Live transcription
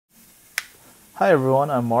Hi everyone,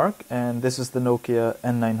 I'm Mark and this is the Nokia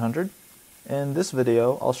N900. In this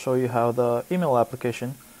video, I'll show you how the email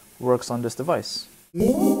application works on this device. I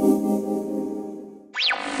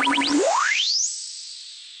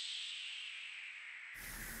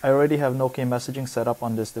already have Nokia messaging set up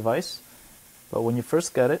on this device, but when you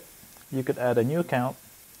first get it, you could add a new account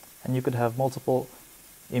and you could have multiple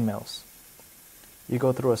emails. You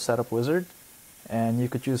go through a setup wizard and you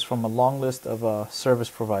could choose from a long list of service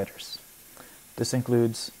providers. This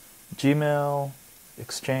includes Gmail,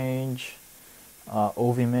 Exchange,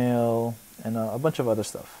 OVMail, and a bunch of other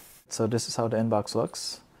stuff. So this is how the inbox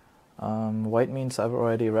looks. White means I've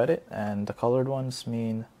already read it, and the colored ones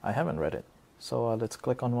mean I haven't read it. So let's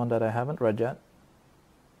click on one that I haven't read yet.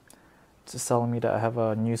 It's just telling me that I have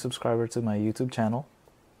a new subscriber to my YouTube channel.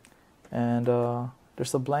 And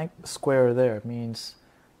there's a blank square there. It means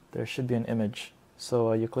there should be an image.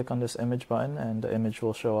 So you click on this image button and the image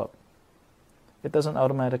will show up. It doesn't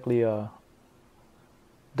automatically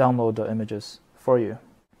download the images for you.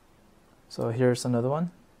 So here's another one.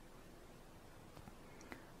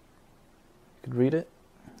 You could read it.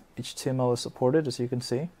 HTML is supported, as you can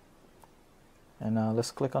see. And let's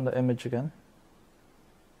click on the image again.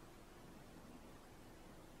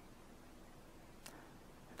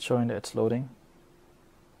 It's showing that it's loading.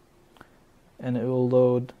 And it will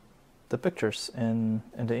load the pictures in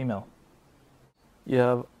the email. You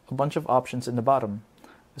have a bunch of options in the bottom.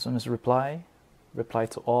 This one is reply, reply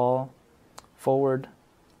to all, forward,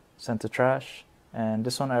 send to trash, and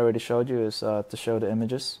this one I already showed you is to show the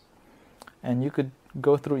images. And you could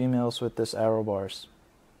go through emails with this arrow bars.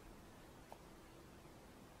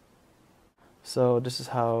 So this is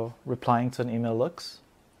how replying to an email looks.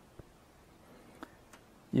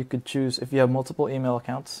 You could choose, if you have multiple email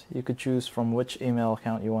accounts, you could choose from which email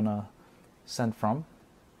account you want to send from.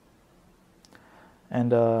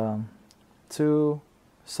 And to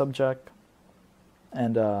subject,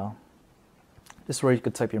 and this is where you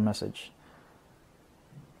could type your message.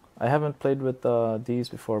 I haven't played with these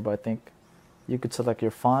before, but I think you could select your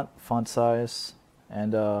font size,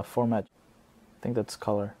 and format. I think that's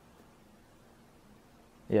color.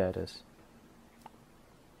 Yeah, it is.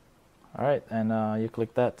 Alright, and you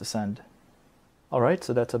click that to send. Alright,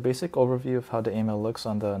 so that's a basic overview of how the email looks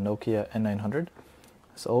on the Nokia N900.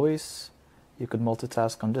 As always, you could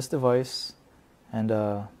multitask on this device and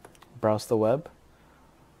browse the web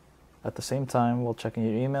at the same time while checking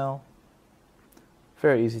your email.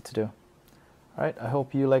 Very easy to do. Alright, I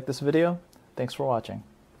hope you like this video. Thanks for watching.